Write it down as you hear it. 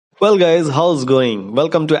Well guys, how's going?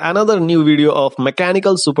 Welcome to another new video of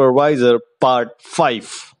Mechanical Supervisor Part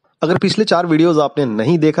 5. अगर पिछले 4 videos आपने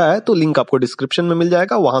नहीं देखा है तो लिंक आपको डिस्क्रिप्शन में मिल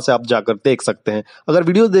जाएगा, वहां से आप जाकर देख सकते हैं। अगर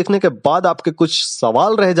वीडियो देखने के बाद आपके कुछ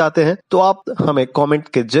सवाल रह जाते हैं तो आप हमें कमेंट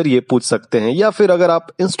के जरिए पूछ सकते हैं, या फिर अगर आप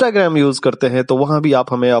इंस्टाग्राम यूज करते हैं तो वहां भी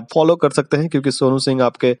आप हमें फॉलो कर सकते हैं, क्योंकि सोनू सिंह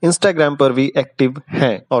आपके इंस्टाग्राम पर भी एक्टिव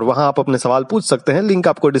हैं और वहां आप अपने सवाल पूछ सकते हैं। लिंक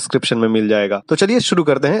आपको डिस्क्रिप्शन में मिल जाएगा। तो चलिए शुरू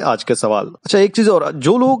करते हैं आज के सवाल। अच्छा, एक चीज और,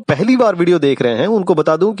 जो लोग पहली बार वीडियो देख रहे हैं उनको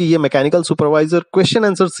बता दूं कि ये mechanical supervisor question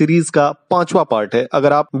answer series का 5वां पार्ट है।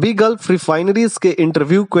 अगर आप बी गल्फ रिफाइनरीज के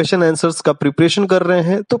इंटरव्यू क्वेश्चन आंसर्स का प्रिपरेशन कर रहे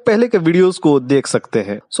हैं तो पहले के वीडियोस को देख सकते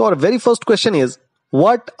हैं। So our very first question is,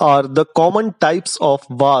 what are the common types of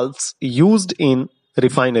valves used in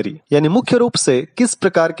refinery? यानी मुख्य रूप से किस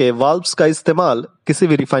प्रकार के वाल्व्स का इस्तेमाल किसी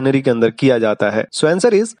भी रिफाइनरी के अंदर किया जाता है। So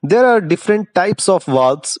answer is, there are different types of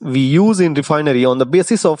valves we use in refinery on the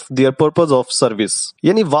basis of their purpose of service.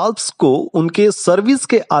 यानी वाल्व्स को उनके सर्विस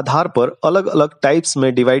के आधार पर अलग अलग टाइप्स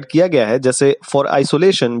में डिवाइड किया गया है। जैसे for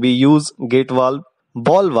isolation we use gate valve,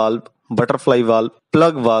 ball valve, butterfly valve,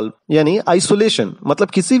 plug valve. यानी आइसोलेशन मतलब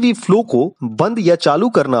किसी भी फ्लो को बंद या चालू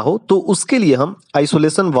करना हो तो उसके लिए हम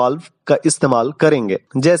आइसोलेशन वाल्व का इस्तेमाल करेंगे,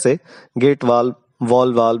 जैसे gate valve,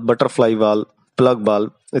 ball valve, butterfly valve, plug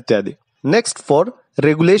valve इत्यादि। नेक्स्ट, फॉर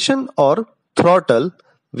रेगुलेशन और throttle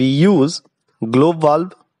we use globe valve,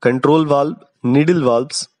 control valve, needle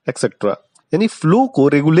valves etcetera. यानी फ्लो को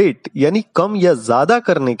रेगुलेट यानी कम या ज्यादा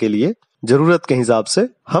करने के लिए जरूरत के हिसाब से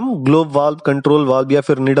हम ग्लोब वाल्व, कंट्रोल वाल्व या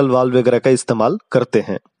फिर नीडल वाल्व वगैरह का इस्तेमाल करते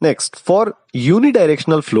हैं। Next, for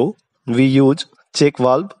unidirectional flow we use check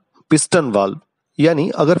valve, piston valve. यानी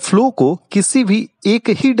अगर फ्लो को किसी भी एक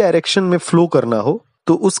ही डायरेक्शन में फ्लो करना हो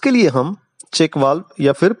तो उसके लिए हम चेक वाल्व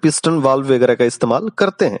या फिर पिस्टन वाल्व वगैरह का इस्तेमाल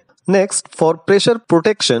करते हैं। Next, for pressure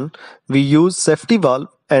protection we use safety valve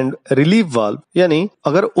and relief valve. यानी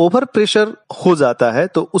अगर ओवर प्रेशर हो जाता है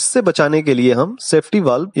तो उससे बचाने के लिए हम सेफ्टी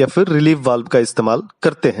वाल्व या फिर रिलीफ वाल्व का इस्तेमाल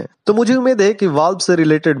करते हैं। तो मुझे उम्मीद है कि वाल्व से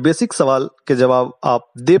रिलेटेड बेसिक सवाल के जवाब आप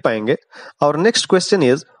दे पाएंगे। और next question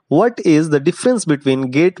is, what is the difference between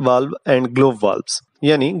gate valve and globe valves?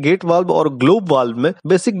 यानी गेट वाल्व और ग्लोब वाल्व में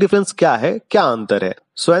बेसिक डिफरेंस क्या है, क्या अंतर है?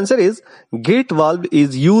 So answer is, gate valve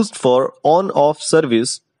is used for on off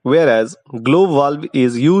service whereas globe valve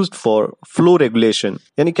is used for flow regulation।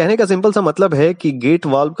 यानी कहने का सिंपल सा मतलब है कि गेट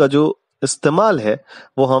वाल्व का जो इस्तेमाल है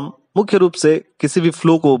वो हम मुख्य रूप से किसी भी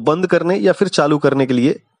फ्लो को बंद करने या फिर चालू करने के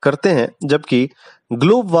लिए करते हैं, जबकि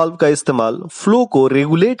ग्लोब वाल्व का इस्तेमाल फ्लो को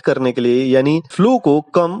रेगुलेट करने के लिए यानी फ्लो को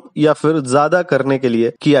कम या फिर ज्यादा करने के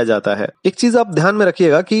लिए किया जाता है। एक चीज आप ध्यान में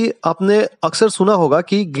रखिएगा कि आपने अक्सर सुना होगा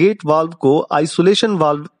कि गेट वाल्व को आइसोलेशन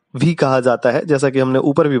वाल्व भी कहा जाता है, जैसा कि हमने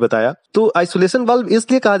ऊपर भी बताया। तो आइसोलेशन वाल्व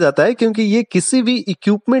इसलिए कहा जाता है क्योंकि ये किसी भी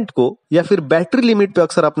इक्विपमेंट को या फिर बैटरी लिमिट पे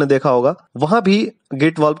अक्सर आपने देखा होगा वहां भी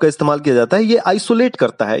गेट वाल्व का इस्तेमाल किया जाता है। ये आइसोलेट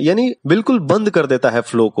करता है यानी बिल्कुल बंद कर देता है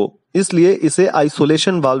फ्लो को, इसलिए इसे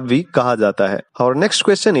आइसोलेशन वाल्व भी कहा जाता है। और next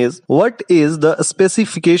question is, what is the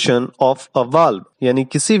specification of a valve? यानी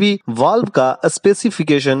किसी भी वाल्व का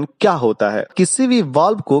स्पेसिफिकेशन क्या होता है, किसी भी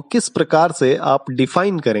वाल्व को किस प्रकार से आप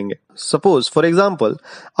डिफाइन करेंगे। सपोज फॉर एग्जाम्पल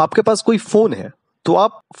आपके पास कोई फोन है तो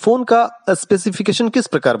आप फोन का स्पेसिफिकेशन किस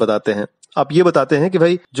प्रकार बताते हैं? आप ये बताते हैं कि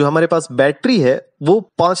भाई जो हमारे पास बैटरी है वो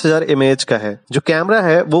 5000 mAh का है, जो कैमरा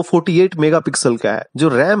है वो 48 मेगापिक्सल का है, जो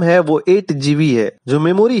रैम है वो 8 GB है, जो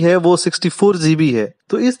मेमोरी है वो 64 GB है।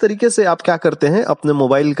 तो इस तरीके से आप क्या करते हैं, अपने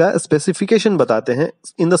मोबाइल का स्पेसिफिकेशन बताते हैं।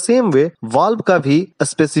 In the same way valve का भी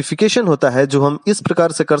स्पेसिफिकेशन होता है जो हम इस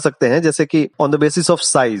प्रकार से कर सकते हैं, जैसे कि on the basis of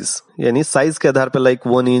size, यानी साइज के आधार पर like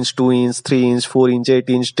 1 inch, 2 inch, 3 inch, 4 inch, 8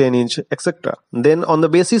 inch, 10 inch etcetera. Then on the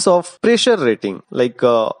basis of pressure rating like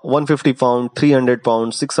 150 pound, 300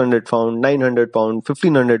 pound, 600 pound, 900 pound,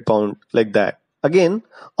 1500 pound, like that. Again,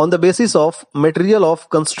 on the basis of material of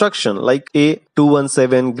construction like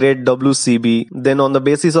A217 grade WCB, then on the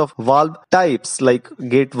basis of valve types like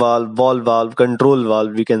gate valve, ball valve, control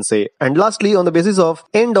valve we can say, and lastly on the basis of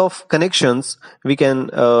end of connections we can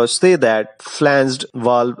say that flanged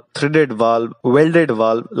valve, threaded valve, welded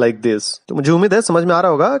valve, like this। तो मुझे उम्मीद है समझ में आ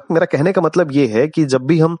रहा होगा। मेरा कहने का मतलब ये है कि जब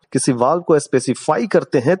भी हम किसी वाल्व को स्पेसिफाई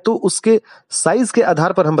करते हैं तो उसके साइज के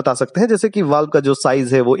आधार पर हम बता सकते हैं, जैसे कि वाल्व का जो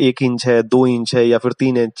साइज है वो 1 इंच है, 2 इंच है या फिर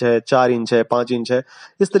 3 इंच है, 4 इंच है, 5 इंच है।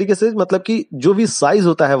 इस तरीके से मतलब कि जो भी साइज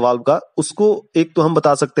होता है वाल्व का उसको एक तो हम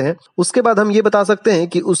बता सकते हैं। उसके बाद हम ये बता सकते हैं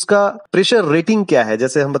कि उसका प्रेशर रेटिंग क्या है।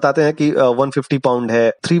 जैसे हम बताते हैं कि 150 पाउंड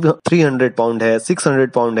है, 300 पाउंड है,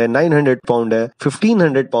 600 पाउंड है, 900 पाउंड है,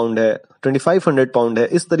 1500 पाउंड है, 2500 पाउंड है।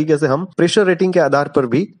 इस तरीके से हम प्रेशर रेटिंग के आधार पर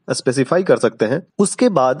भी स्पेसिफाई कर सकते हैं। उसके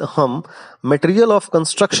बाद हम मटेरियल ऑफ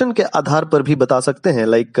कंस्ट्रक्शन के आधार पर भी बता सकते हैं,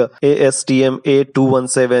 like ASTM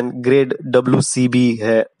A217 grade WCB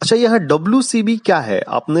है। अच्छा, यहाँ WCB क्या है?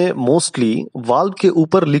 आपने मोस्टली वाल्व के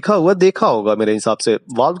ऊपर लिखा हुआ देखा होगा। मेरे हिसाब से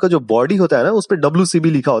वाल्व का जो बॉडी होता है ना, उस पर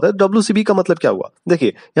WCB लिखा होता है। WCB का मतलब क्या हुआ?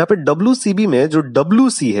 देखिए, यहाँ पे WCB में जो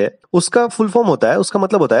WC है उसका फुल फॉर्म होता है, उसका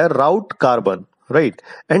मतलब होता है राउट कार्बन, राइट।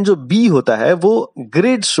 एंड जो बी होता है वो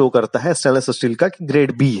ग्रेड शो करता है स्टेनलेस स्टील का कि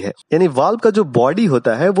ग्रेड बी है। यानी वाल्व का जो बॉडी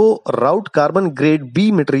होता है वो राउट कार्बन ग्रेड बी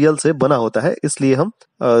मटेरियल से बना होता है। इसलिए हम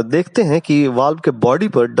देखते हैं कि वाल्व के बॉडी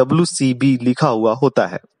पर WCB लिखा हुआ होता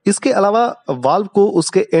है। इसके अलावा वाल्व को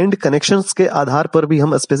उसके एंड कनेक्शंस के आधार पर भी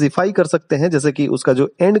हम स्पेसिफाई कर सकते हैं, जैसे कि उसका जो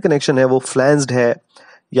एंड कनेक्शन है वो फ्लैंज्ड है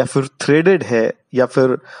या फिर थ्रेडेड है या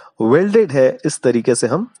फिर वेल्डेड है। इस तरीके से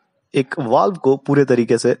हम एक वाल्व को पूरे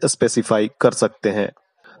तरीके से स्पेसिफाई कर सकते हैं।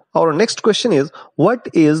 और next question is, what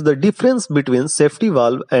is the difference between safety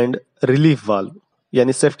valve and relief valve?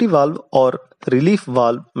 यानी सेफ्टी वाल्व और रिलीफ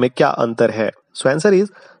वाल्व में क्या अंतर है? So answer is,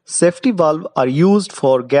 safety valve are used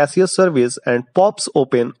for gaseous service and pops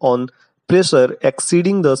open on pressure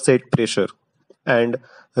exceeding the set pressure, and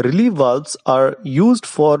relief valves are used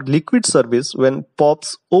for liquid service when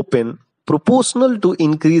pops open proportional to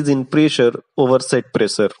increase in pressure over set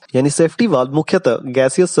pressure। यानी safety valve मुख्यतः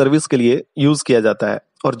gaseous service के लिए use किया जाता है,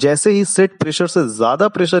 और जैसे ही set pressure से ज्यादा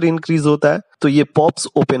प्रेशर इंक्रीज होता है तो ये पॉप्स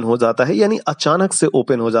ओपन हो जाता है, यानी अचानक से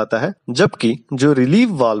ओपन हो जाता है। जबकि जो रिलीफ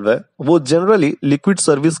वाल्व है वो जनरली लिक्विड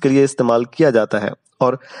सर्विस के लिए इस्तेमाल किया जाता है,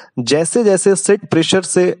 और जैसे जैसे सेट प्रेशर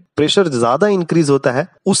से प्रेशर ज्यादा इंक्रीज होता है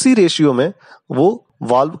उसी रेशियो में वो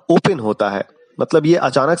वाल्व ओपन होता है। मतलब ये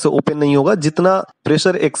अचानक से ओपन नहीं होगा, जितना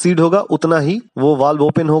प्रेशर एक्सीड होगा उतना ही वो वाल्व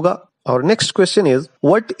ओपन होगा। और next question is,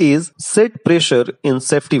 what is set pressure in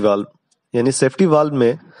safety valve? यानी सेफ्टी वाल्व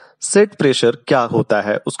में सेट प्रेशर क्या होता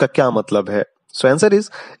है, उसका क्या मतलब है? So answer is,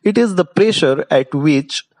 it is the pressure at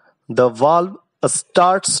which the valve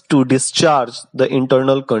starts to discharge the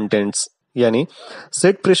internal contents. यानी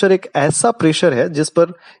सेट प्रेशर एक ऐसा प्रेशर है जिस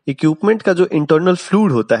पर इक्विपमेंट का जो इंटरनल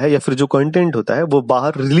फ्लूइड होता है या फिर जो कंटेंट होता है वो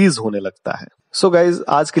बाहर रिलीज होने लगता है। सो गाइज,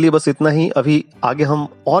 आज के लिए बस इतना ही। अभी आगे हम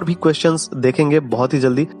और भी क्वेश्चंस देखेंगे बहुत ही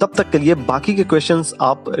जल्दी। तब तक के लिए बाकी के क्वेश्चंस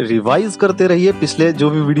आप रिवाइज करते रहिए। पिछले जो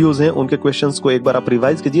भी वीडियोस हैं उनके क्वेश्चंस को एक बार आप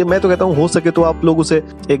रिवाइज कीजिए। मैं तो कहता हूँ हो सके तो आप लोग उसे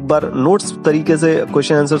एक बार नोट्स तरीके से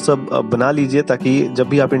क्वेश्चन आंसर सब बना लीजिए, ताकि जब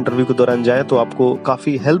भी आप इंटरव्यू के दौरान जाए तो आपको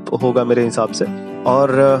काफी हेल्प होगा मेरे हिसाब से।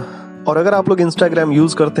 और अगर आप लोग इंस्टाग्राम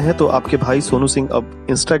यूज करते हैं तो आपके भाई सोनू सिंह अब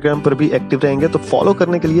इंस्टाग्राम पर भी एक्टिव रहेंगे, तो फॉलो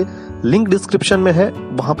करने के लिए लिंक डिस्क्रिप्शन में है,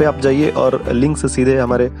 वहां पे आप जाइए और लिंक से सीधे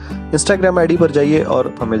हमारे इंस्टाग्राम आईडी पर जाइए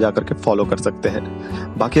और हमें जाकर के फॉलो कर सकते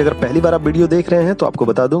हैं। बाकी अगर पहली बार आप वीडियो देख रहे हैं तो आपको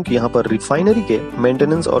बता दूं कि यहाँ पर रिफाइनरी के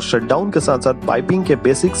मेंटेनेंस और शटडाउन के साथ साथ पाइपिंग के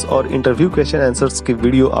बेसिक्स और इंटरव्यू क्वेश्चन आंसर्स की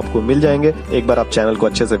वीडियो आपको मिल जाएंगे। एक बार आप चैनल को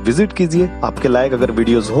अच्छे से विजिट कीजिए। आपके लायक अगर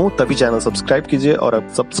वीडियोस हो तभी चैनल सब्सक्राइब कीजिए, और आप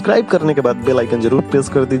सब्सक्राइब करने के बाद बेल आइकन जरूर प्रेस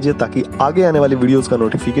कर दीजिए ताकि आगे आने वाली वीडियोस का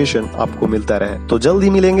नोटिफिकेशन आपको मिलता रहे। तो जल्द ही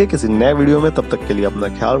मिलेंगे किसी नए वीडियो में। तब तक के लिए अपना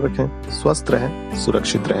ख्याल रखें, स्वस्थ रहें,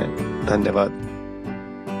 सुरक्षित रहें। धन्यवाद।